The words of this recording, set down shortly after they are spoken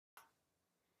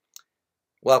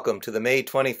Welcome to the May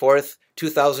 24th,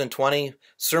 2020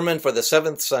 sermon for the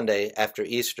 7th Sunday after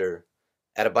Easter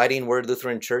at Abiding Word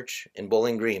Lutheran Church in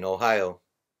Bowling Green, Ohio.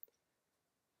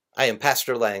 I am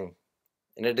Pastor Lang,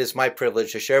 and it is my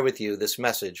privilege to share with you this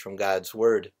message from God's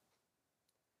Word.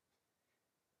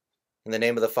 In the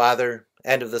name of the Father,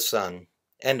 and of the Son,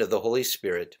 and of the Holy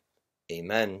Spirit.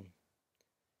 Amen.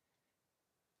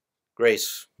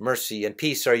 Grace, mercy, and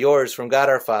peace are yours from God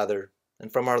our Father,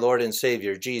 and from our Lord and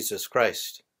Savior, Jesus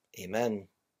Christ. Amen.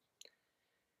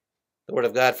 The Word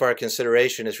of God for our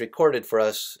consideration is recorded for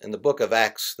us in the book of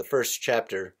Acts, the 1st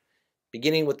chapter,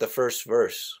 beginning with the 1st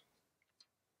verse.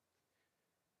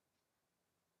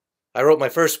 I wrote my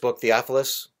first book,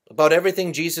 Theophilus, about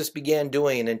everything Jesus began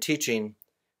doing and teaching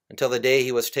until the day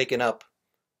he was taken up,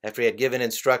 after he had given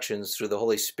instructions through the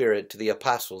Holy Spirit to the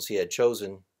apostles he had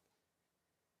chosen.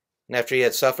 And after he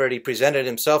had suffered, he presented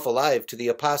himself alive to the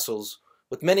apostles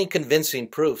with many convincing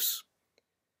proofs.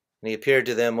 And he appeared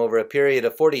to them over a period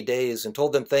of 40 days and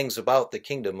told them things about the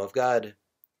kingdom of God.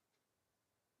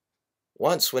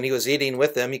 Once, when he was eating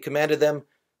with them, he commanded them,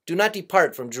 "Do not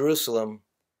depart from Jerusalem,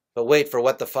 but wait for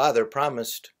what the Father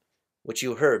promised, which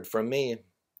you heard from me.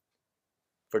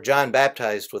 For John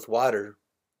baptized with water,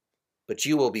 but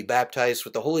you will be baptized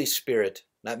with the Holy Spirit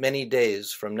not many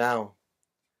days from now."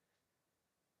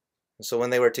 And so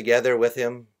when they were together with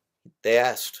him, they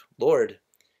asked, "Lord,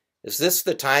 is this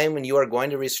the time when you are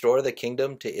going to restore the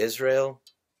kingdom to Israel?"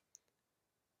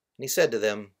 And he said to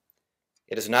them,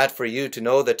 "It is not for you to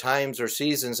know the times or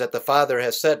seasons that the Father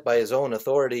has set by his own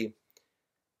authority,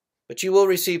 but you will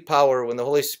receive power when the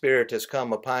Holy Spirit has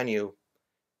come upon you,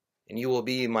 and you will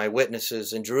be my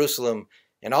witnesses in Jerusalem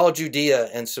and all Judea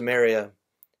and Samaria,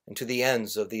 and to the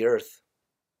ends of the earth."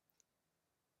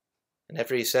 And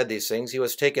after he said these things, he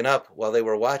was taken up while they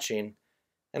were watching,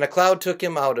 and a cloud took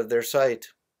him out of their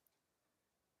sight.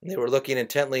 And they were looking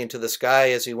intently into the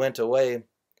sky as he went away.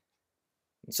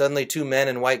 And suddenly 2 men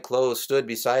in white clothes stood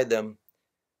beside them.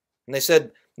 And they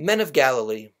said, "Men of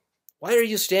Galilee, why are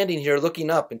you standing here looking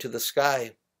up into the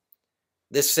sky?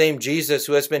 This same Jesus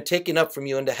who has been taken up from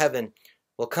you into heaven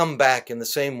will come back in the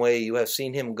same way you have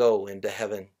seen him go into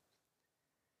heaven."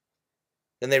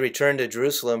 Then they returned to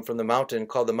Jerusalem from the mountain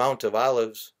called the Mount of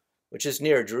Olives, which is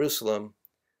near Jerusalem,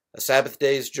 a Sabbath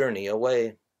day's journey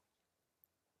away.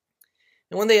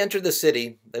 And when they entered the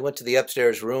city, they went to the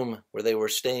upstairs room where they were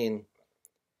staying.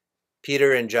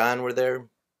 Peter and John were there,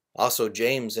 also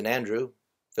James and Andrew,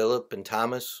 Philip and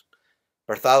Thomas,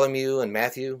 Bartholomew and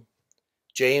Matthew,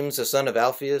 James the son of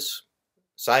Alphaeus,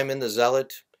 Simon the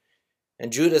Zealot,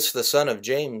 and Judas the son of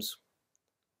James.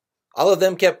 All of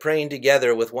them kept praying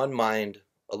together with one mind,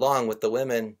 along with the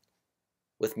women,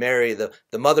 with Mary, the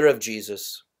mother of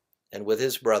Jesus, and with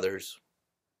his brothers.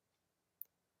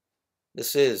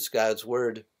 This is God's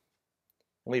Word.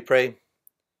 And we pray,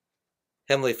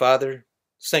 Heavenly Father,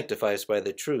 sanctify us by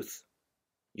the truth.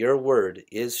 Your Word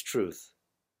is truth.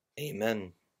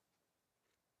 Amen.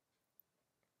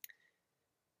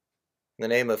 In the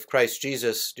name of Christ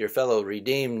Jesus, dear fellow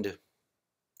redeemed,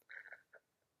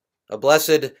 a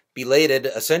blessed, belated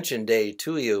Ascension Day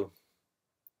to you.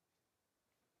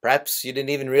 Perhaps you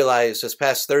didn't even realize this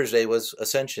past Thursday was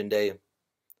Ascension Day.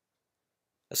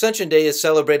 Ascension Day is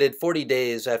celebrated 40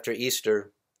 days after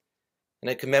Easter, and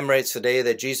it commemorates the day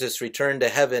that Jesus returned to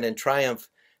heaven in triumph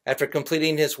after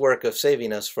completing his work of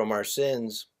saving us from our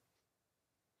sins.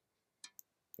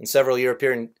 In several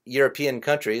European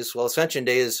countries, Ascension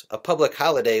Day is a public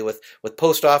holiday with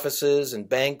post offices and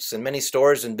banks and many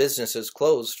stores and businesses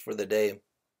closed for the day.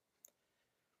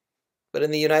 But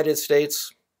in the United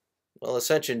States,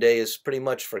 Ascension Day is pretty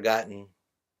much forgotten.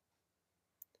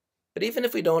 But even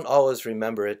if we don't always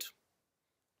remember it,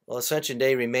 Ascension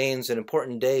Day remains an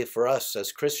important day for us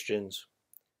as Christians.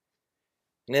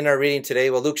 And in our reading today,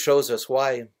 Luke shows us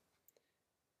why.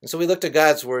 And so we look to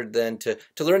God's Word then to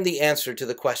learn the answer to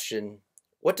the question,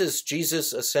 what does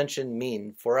Jesus' ascension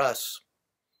mean for us?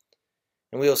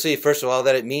 And we will see, first of all,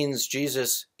 that it means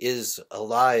Jesus is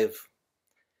alive.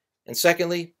 And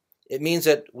secondly, it means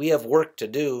that we have work to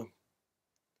do.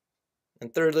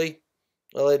 And thirdly,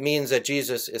 it means that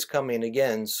Jesus is coming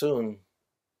again soon.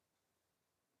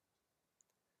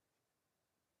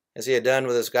 As he had done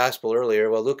with his gospel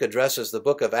earlier, Luke addresses the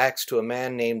book of Acts to a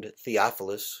man named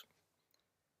Theophilus.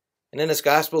 And in his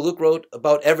gospel, Luke wrote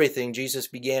about everything Jesus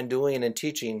began doing and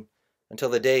teaching until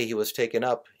the day he was taken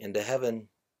up into heaven.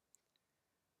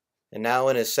 And now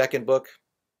in his second book,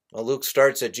 Luke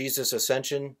starts at Jesus'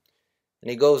 ascension, and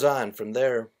he goes on from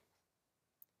there.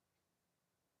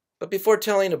 But before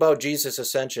telling about Jesus'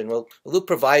 ascension, Luke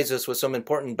provides us with some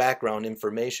important background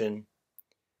information.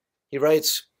 He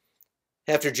writes,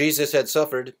 After Jesus had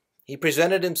suffered, he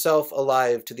presented himself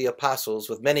alive to the apostles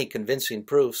with many convincing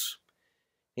proofs.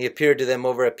 He appeared to them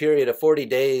over a period of 40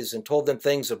 days and told them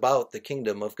things about the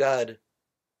kingdom of God.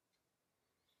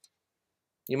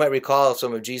 You might recall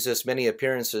some of Jesus' many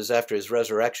appearances after his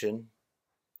resurrection.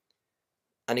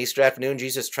 On Easter afternoon,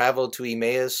 Jesus traveled to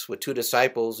Emmaus with 2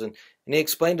 disciples, and he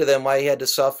explained to them why he had to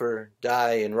suffer,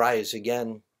 die, and rise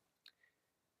again.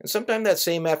 And sometime that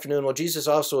same afternoon, Jesus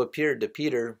also appeared to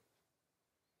Peter.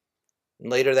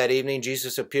 And later that evening,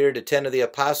 Jesus appeared to 10 of the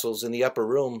apostles in the upper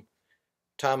room.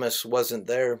 Thomas wasn't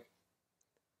there.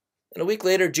 And a week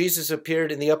later, Jesus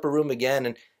appeared in the upper room again,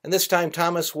 and this time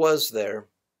Thomas was there.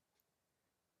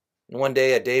 And one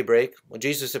day at daybreak,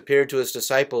 Jesus appeared to his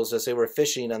disciples as they were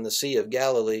fishing on the Sea of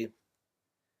Galilee.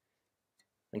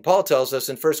 And Paul tells us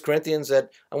in 1 Corinthians that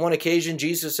on one occasion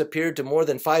Jesus appeared to more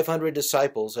than 500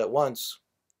 disciples at once.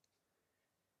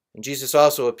 And Jesus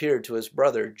also appeared to his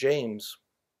brother James.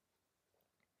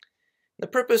 The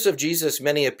purpose of Jesus'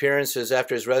 many appearances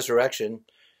after his resurrection,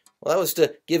 that was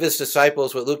to give his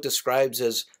disciples what Luke describes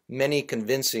as many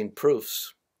convincing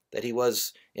proofs that he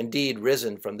was indeed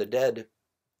risen from the dead.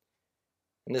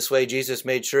 In this way, Jesus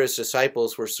made sure his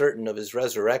disciples were certain of his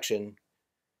resurrection.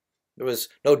 There was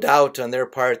no doubt on their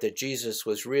part that Jesus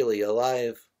was really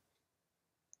alive.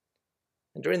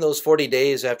 And during those 40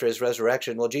 days after his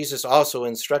resurrection, Jesus also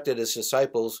instructed his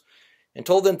disciples and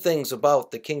told them things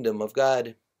about the kingdom of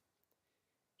God.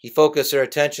 He focused their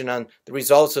attention on the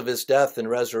results of his death and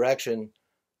resurrection,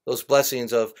 those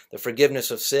blessings of the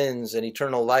forgiveness of sins and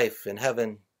eternal life in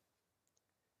heaven.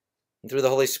 And through the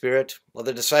Holy Spirit,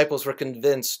 the disciples were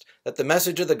convinced that the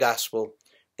message of the gospel,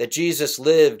 that Jesus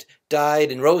lived,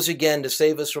 died, and rose again to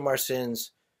save us from our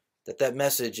sins, that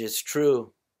message is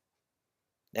true.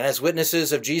 And as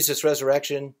witnesses of Jesus'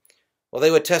 resurrection,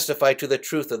 they would testify to the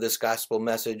truth of this gospel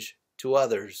message to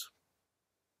others.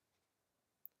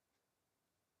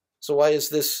 So why is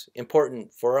this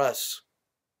important for us?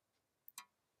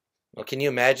 Can you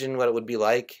imagine what it would be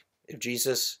like if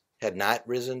Jesus had not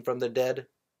risen from the dead?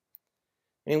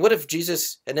 What if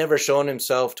Jesus had never shown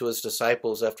himself to his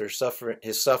disciples after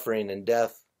his suffering and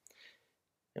death?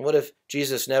 And what if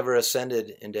Jesus never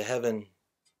ascended into heaven?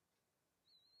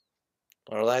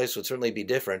 Our lives would certainly be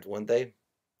different, wouldn't they?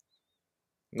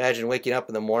 Imagine waking up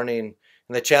in the morning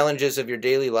and the challenges of your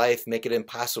daily life make it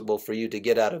impossible for you to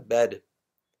get out of bed.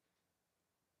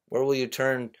 Where will you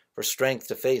turn for strength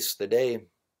to face the day?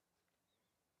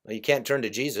 You can't turn to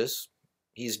Jesus.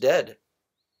 He's dead.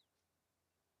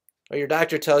 Or your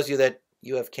doctor tells you that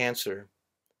you have cancer.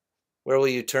 Where will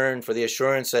you turn for the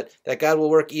assurance that God will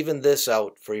work even this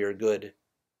out for your good?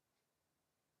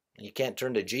 You can't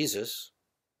turn to Jesus.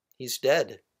 He's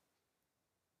dead.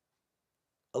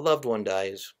 A loved one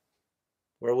dies.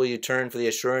 Where will you turn for the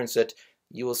assurance that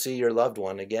you will see your loved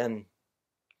one again?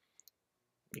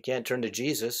 You can't turn to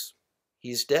Jesus.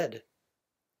 He's dead.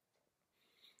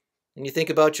 And you think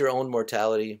about your own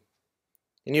mortality,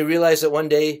 and you realize that one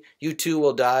day you too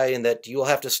will die, and that you will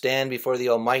have to stand before the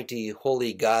Almighty,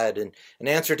 holy God and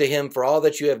answer to Him for all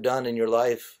that you have done in your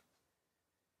life.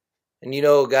 And you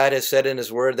know God has said in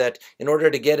His Word that in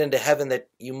order to get into heaven that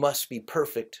you must be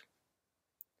perfect.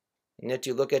 And yet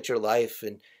you look at your life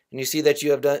and you see that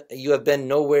you have been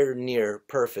nowhere near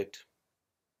perfect.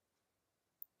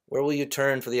 Where will you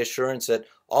turn for the assurance that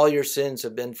all your sins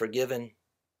have been forgiven?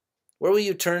 Where will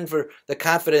you turn for the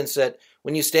confidence that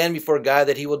when you stand before God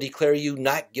that He will declare you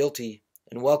not guilty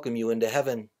and welcome you into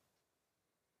heaven?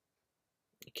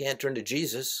 You can't turn to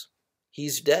Jesus.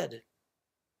 He's dead.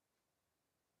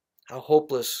 How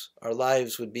hopeless our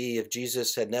lives would be if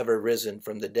Jesus had never risen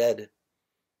from the dead,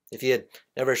 if He had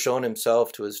never shown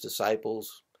Himself to His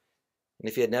disciples, and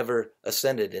if He had never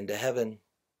ascended into heaven.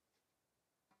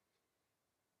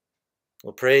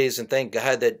 Praise and thank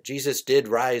God that Jesus did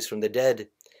rise from the dead,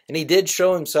 and He did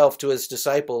show Himself to His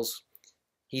disciples.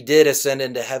 He did ascend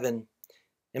into heaven.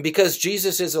 And because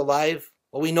Jesus is alive,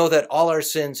 we know that all our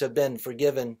sins have been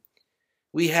forgiven.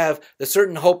 We have the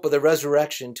certain hope of the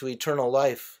resurrection to eternal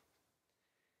life.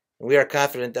 And we are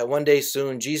confident that one day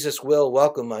soon Jesus will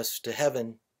welcome us to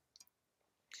heaven.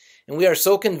 And we are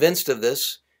so convinced of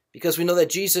this because we know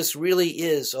that Jesus really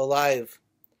is alive.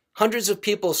 Hundreds of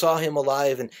people saw Him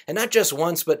alive, and not just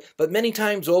once, but many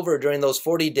times over during those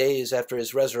 40 days after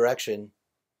His resurrection.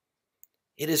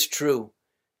 It is true.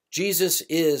 Jesus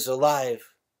is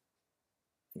alive.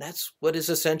 And that's what His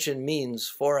ascension means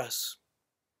for us.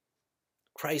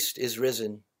 Christ is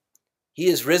risen. He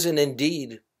is risen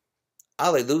indeed.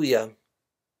 Alleluia.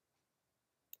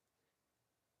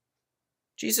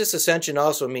 Jesus' ascension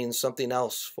also means something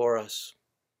else for us.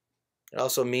 It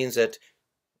also means that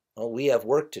we have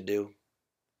work to do.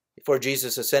 Before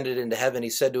Jesus ascended into heaven,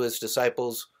 he said to his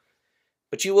disciples,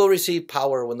 "But you will receive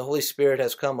power when the Holy Spirit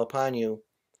has come upon you,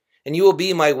 and you will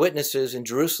be my witnesses in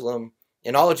Jerusalem,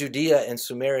 in all Judea and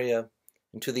Samaria,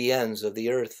 and to the ends of the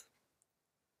earth."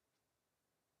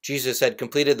 Jesus had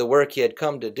completed the work he had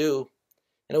come to do,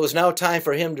 and it was now time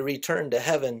for him to return to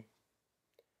heaven.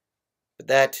 But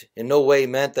that in no way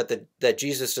meant that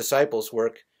Jesus' disciples'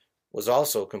 work was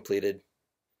also completed.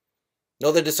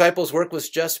 No, the disciples' work was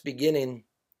just beginning.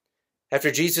 After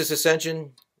Jesus'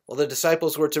 ascension, the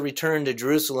disciples were to return to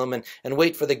Jerusalem and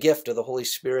wait for the gift of the Holy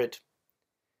Spirit.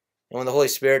 And when the Holy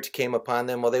Spirit came upon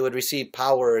them, they would receive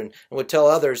power and would tell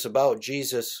others about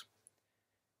Jesus.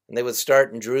 And they would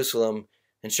start in Jerusalem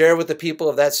and share with the people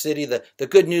of that city the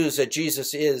good news that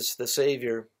Jesus is the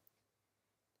Savior.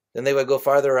 Then they would go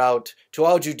farther out to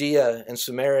all Judea and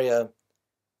Samaria,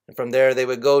 and from there they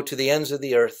would go to the ends of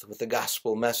the earth with the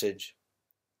gospel message.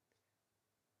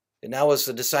 And now was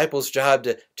the disciples' job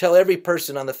to tell every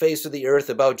person on the face of the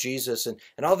earth about Jesus and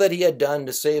all that he had done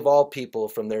to save all people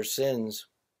from their sins.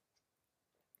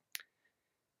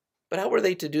 But how were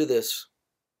they to do this?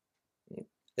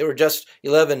 They were just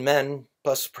 11 men,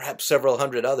 plus perhaps several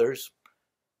hundred others.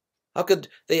 How could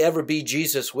they ever be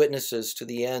Jesus' witnesses to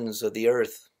the ends of the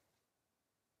earth?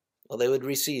 They would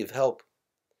receive help.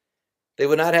 They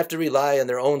would not have to rely on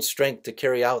their own strength to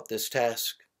carry out this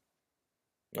task.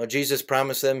 Now, Jesus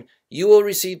promised them, "You will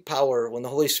receive power when the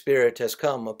Holy Spirit has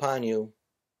come upon you."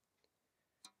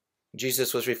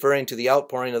 Jesus was referring to the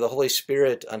outpouring of the Holy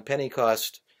Spirit on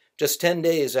Pentecost, just 10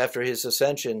 days after his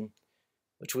ascension,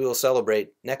 which we will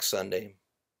celebrate next Sunday.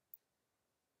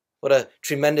 What a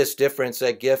tremendous difference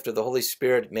that gift of the Holy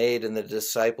Spirit made in the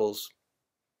disciples.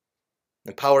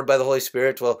 Empowered by the Holy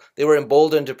Spirit, they were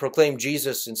emboldened to proclaim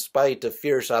Jesus in spite of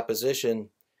fierce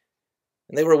opposition.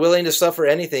 And they were willing to suffer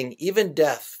anything, even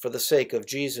death, for the sake of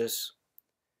Jesus.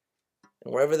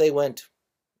 And wherever they went,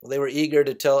 they were eager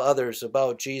to tell others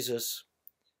about Jesus.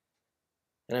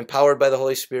 And empowered by the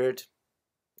Holy Spirit,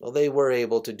 they were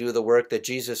able to do the work that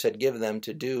Jesus had given them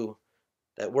to do,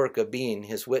 that work of being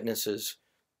his witnesses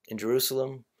in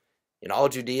Jerusalem, in all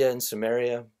Judea and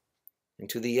Samaria, and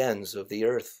to the ends of the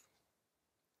earth.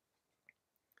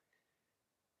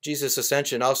 Jesus'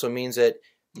 ascension also means that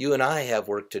you and I have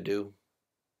work to do.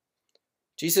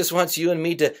 Jesus wants you and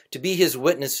me to be his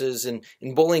witnesses in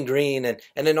Bowling Green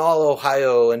and in all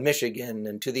Ohio and Michigan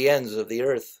and to the ends of the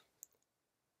earth.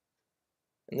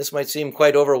 And this might seem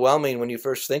quite overwhelming when you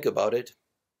first think about it.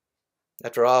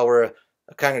 After all, we're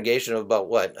a congregation of about,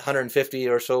 150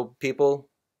 or so people?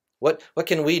 What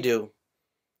can we do?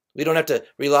 We don't have to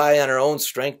rely on our own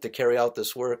strength to carry out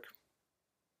this work.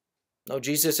 No,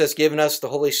 Jesus has given us the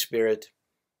Holy Spirit.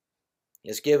 He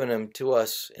has given him to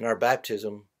us in our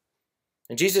baptism.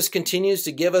 And Jesus continues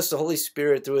to give us the Holy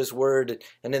Spirit through his word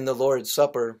and in the Lord's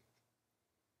Supper.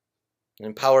 And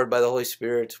empowered by the Holy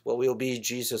Spirit, we will be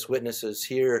Jesus' witnesses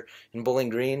here in Bowling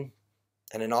Green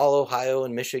and in all Ohio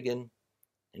and Michigan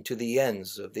and to the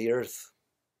ends of the earth.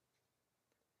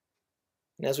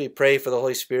 And as we pray for the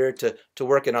Holy Spirit to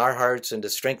work in our hearts and to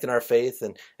strengthen our faith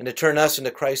and to turn us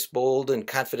into Christ's bold and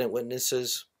confident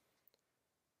witnesses,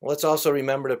 let's also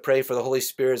remember to pray for the Holy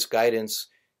Spirit's guidance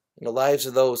in the lives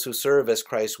of those who serve as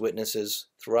Christ's witnesses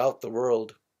throughout the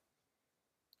world.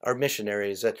 Our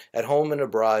missionaries at home and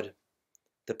abroad,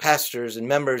 the pastors and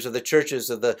members of the churches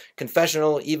of the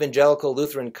Confessional Evangelical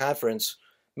Lutheran Conference,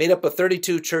 made up of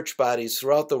 32 church bodies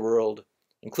throughout the world,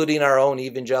 including our own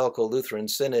Evangelical Lutheran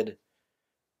Synod,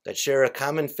 that share a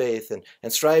common faith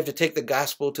and strive to take the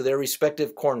gospel to their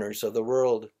respective corners of the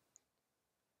world.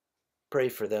 Pray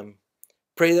for them.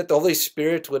 Pray that the Holy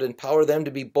Spirit would empower them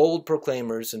to be bold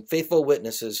proclaimers and faithful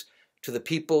witnesses to the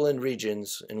people and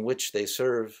regions in which they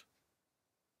serve.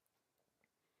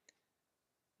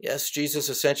 Yes, Jesus'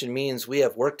 ascension means we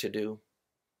have work to do.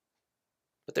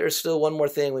 But there is still one more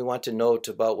thing we want to note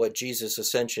about what Jesus'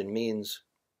 ascension means.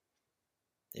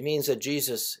 It means that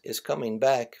Jesus is coming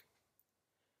back.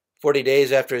 40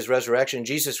 days after his resurrection,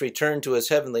 Jesus returned to his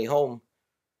heavenly home.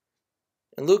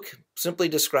 And Luke simply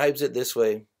describes it this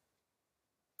way.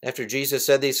 After Jesus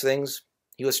said these things,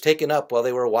 he was taken up while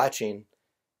they were watching,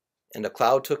 and a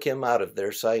cloud took him out of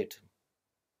their sight.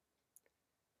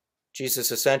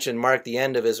 Jesus' ascension marked the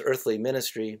end of his earthly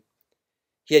ministry.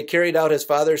 He had carried out his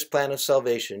Father's plan of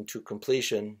salvation to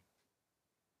completion.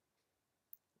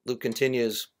 Luke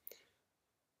continues,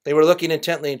 "They were looking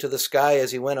intently into the sky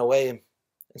as he went away,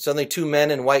 and suddenly 2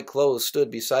 men in white clothes stood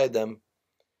beside them.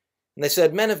 And they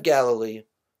said, 'Men of Galilee,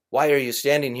 why are you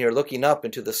standing here looking up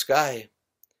into the sky?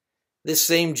 This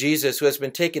same Jesus who has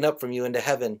been taken up from you into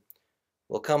heaven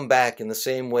will come back in the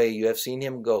same way you have seen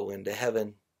him go into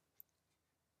heaven.'"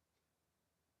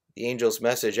 The angel's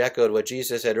message echoed what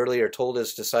Jesus had earlier told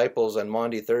his disciples on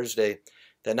Maundy Thursday,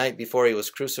 the night before he was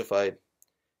crucified.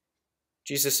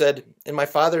 Jesus said, "In my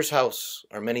Father's house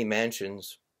are many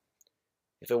mansions.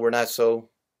 If it were not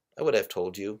so, I would have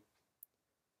told you.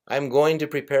 I am going to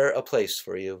prepare a place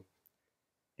for you.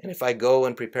 And if I go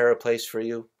and prepare a place for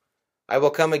you, I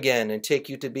will come again and take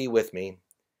you to be with me,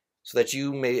 so that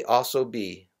you may also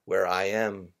be where I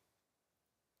am."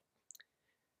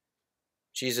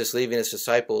 Jesus leaving his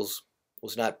disciples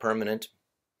was not permanent.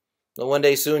 But one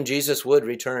day soon Jesus would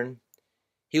return.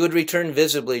 He would return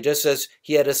visibly, just as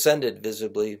he had ascended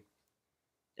visibly.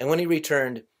 And when he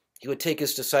returned, he would take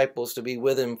his disciples to be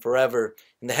with him forever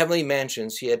in the heavenly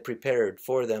mansions he had prepared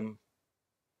for them.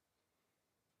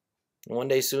 And one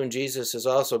day soon Jesus is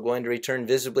also going to return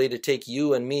visibly to take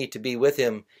you and me to be with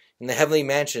him in the heavenly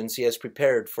mansions he has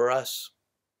prepared for us.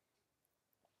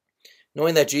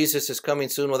 Knowing that Jesus is coming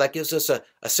soon, well, that gives us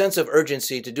a sense of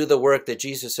urgency to do the work that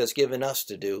Jesus has given us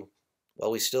to do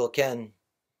while we still can.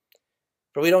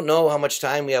 For we don't know how much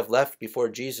time we have left before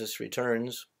Jesus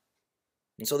returns,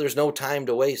 and so there's no time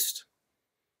to waste.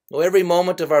 Well, every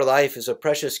moment of our life is a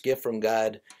precious gift from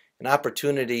God, an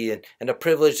opportunity and a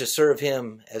privilege to serve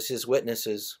him as his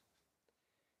witnesses.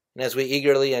 And as we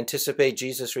eagerly anticipate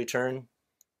Jesus' return,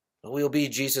 we will be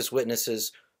Jesus'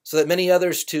 witnesses, so that many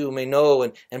others too may know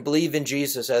and believe in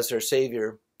Jesus as their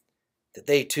Savior, that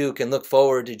they too can look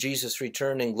forward to Jesus'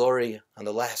 return in glory on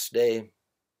the last day.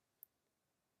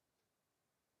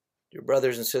 Dear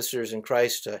brothers and sisters in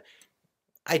Christ,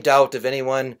 I doubt if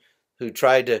anyone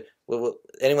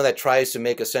that tries to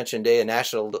make Ascension Day a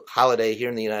national holiday here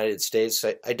in the United States,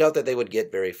 I doubt that they would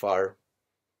get very far.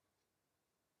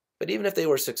 But even if they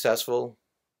were successful,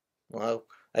 well,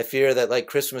 I fear that like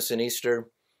Christmas and Easter,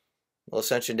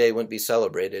 Ascension Day wouldn't be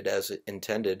celebrated as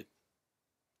intended.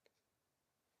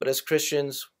 But as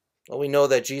Christians, we know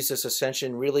that Jesus'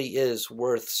 ascension really is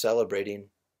worth celebrating.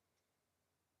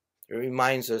 It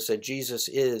reminds us that Jesus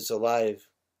is alive,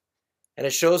 and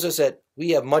it shows us that we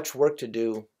have much work to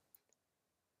do,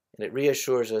 and it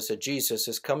reassures us that Jesus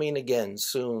is coming again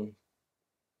soon.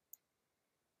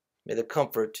 May the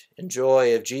comfort and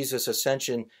joy of Jesus'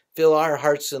 ascension fill our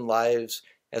hearts and lives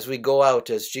as we go out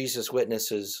as Jesus'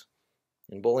 witnesses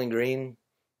in Bowling Green,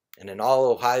 and in all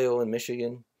Ohio and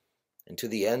Michigan, and to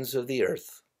the ends of the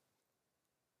earth.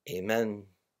 Amen.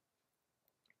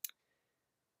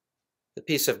 The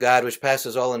peace of God, which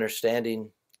passes all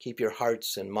understanding, keep your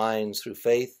hearts and minds through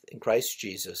faith in Christ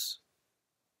Jesus.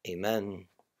 Amen.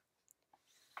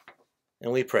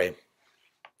 And we pray.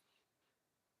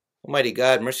 Almighty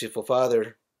God, merciful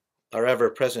Father, our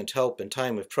ever-present help in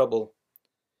time of trouble,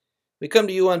 we come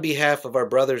to you on behalf of our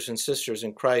brothers and sisters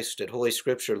in Christ at Holy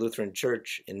Scripture Lutheran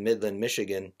Church in Midland,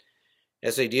 Michigan,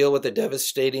 as they deal with the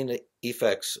devastating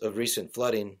effects of recent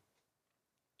flooding.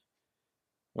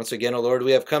 Once again, O Lord,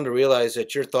 we have come to realize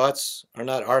that your thoughts are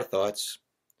not our thoughts,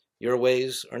 your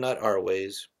ways are not our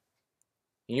ways.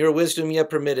 In your wisdom, you have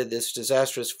permitted this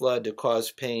disastrous flood to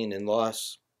cause pain and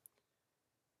loss.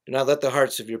 Do not let the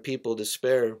hearts of your people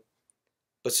despair,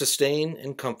 but sustain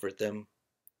and comfort them.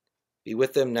 Be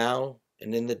with them now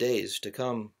and in the days to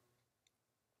come.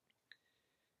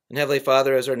 And Heavenly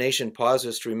Father, as our nation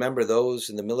pauses to remember those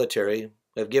in the military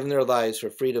who have given their lives for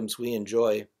freedoms we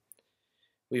enjoy,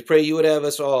 we pray you would have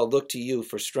us all look to you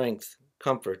for strength,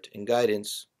 comfort, and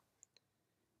guidance.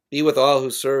 Be with all who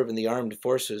serve in the armed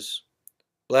forces.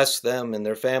 Bless them and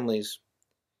their families.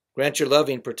 Grant your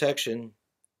loving protection,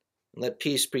 and let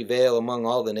peace prevail among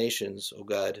all the nations, O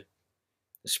God.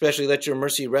 Especially let your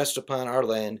mercy rest upon our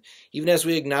land, even as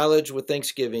we acknowledge with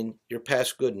thanksgiving your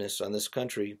past goodness on this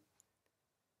country.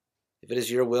 If it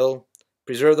is your will,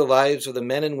 preserve the lives of the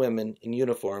men and women in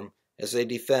uniform as they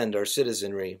defend our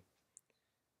citizenry.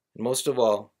 And most of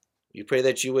all, we pray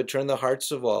that you would turn the hearts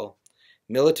of all,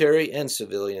 military and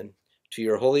civilian, to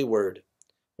your holy word,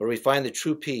 where we find the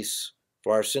true peace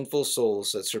for our sinful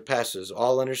souls that surpasses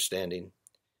all understanding.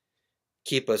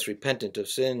 Keep us repentant of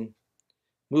sin.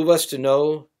 Move us to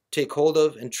know, take hold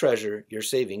of, and treasure your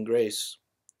saving grace.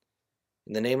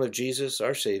 In the name of Jesus,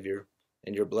 our Savior,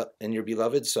 and your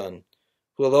beloved Son,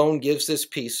 who alone gives this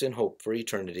peace and hope for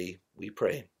eternity, we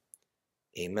pray.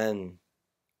 Amen.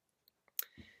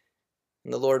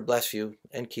 And the Lord bless you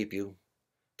and keep you.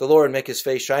 The Lord make his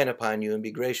face shine upon you and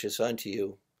be gracious unto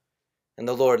you. And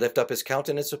the Lord lift up his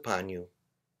countenance upon you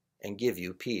and give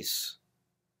you peace.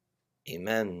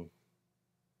 Amen.